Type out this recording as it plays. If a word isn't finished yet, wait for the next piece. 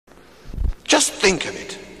Just think of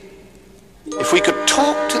it. If we could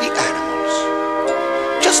talk to the animals,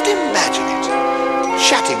 just imagine it,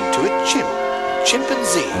 chatting to a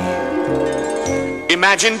chimpanzee.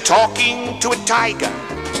 Imagine talking to a tiger,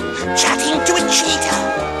 chatting to a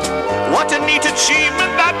cheetah. What a neat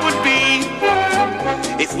achievement that would be.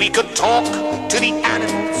 If we could talk to the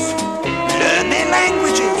animals, learn their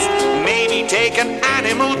languages, maybe take an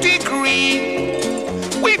animal degree.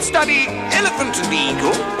 We'd study elephant and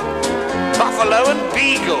eagle, buffalo and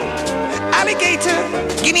beagle, alligator,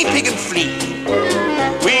 guinea pig and flea.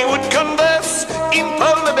 We would converse in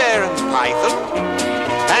polar bear and python,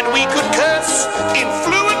 and we could curse in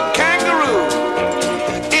fluent kangaroo.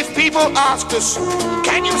 If people asked us,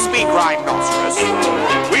 can you speak rhinoceros?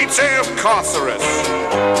 We'd say, of course-orus.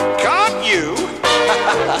 Can't you?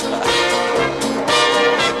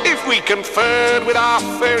 If we conferred with our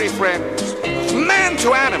furry friends, man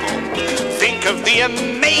to animal, think of the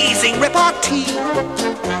amazing repartee.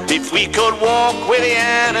 If we could walk with the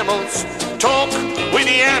animals, talk with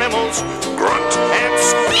the animals, grunt and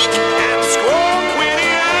squeak and squawk with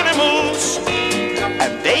the animals,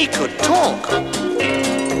 and they could talk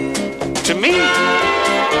to me.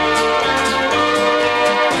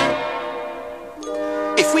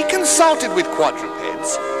 If we consulted with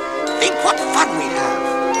quadrupeds, think what fun we'd have,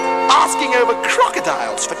 asking over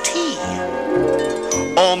crocodiles for tea.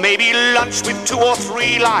 Or maybe lunch with 2 or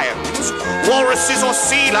 3 lions, walruses or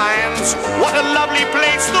sea lions. What a lovely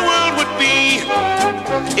place the world would be.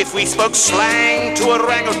 If we spoke slang to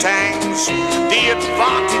orangutans, the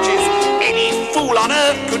advantages any fool on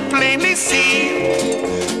earth could plainly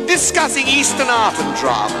see. Discussing Eastern art and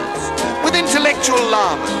dramas with intellectual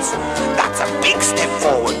llamas, that's a big step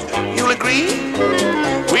forward, you'll agree?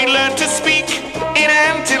 We learn to speak in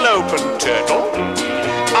antelope and turtle.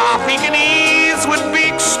 Our Pekingese would be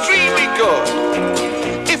extremely good.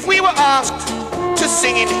 If we were asked to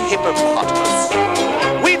sing in hippopotamus,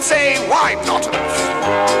 we'd say, why not us?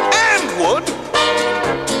 And would.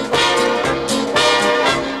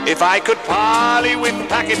 If I could parley with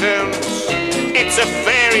pachyderms, it's a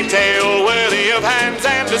fairy tale worthy of Hans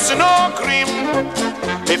Andersen or Grimm.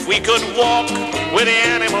 If we could walk with the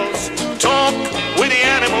animals, talk with the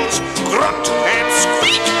animals, grunt and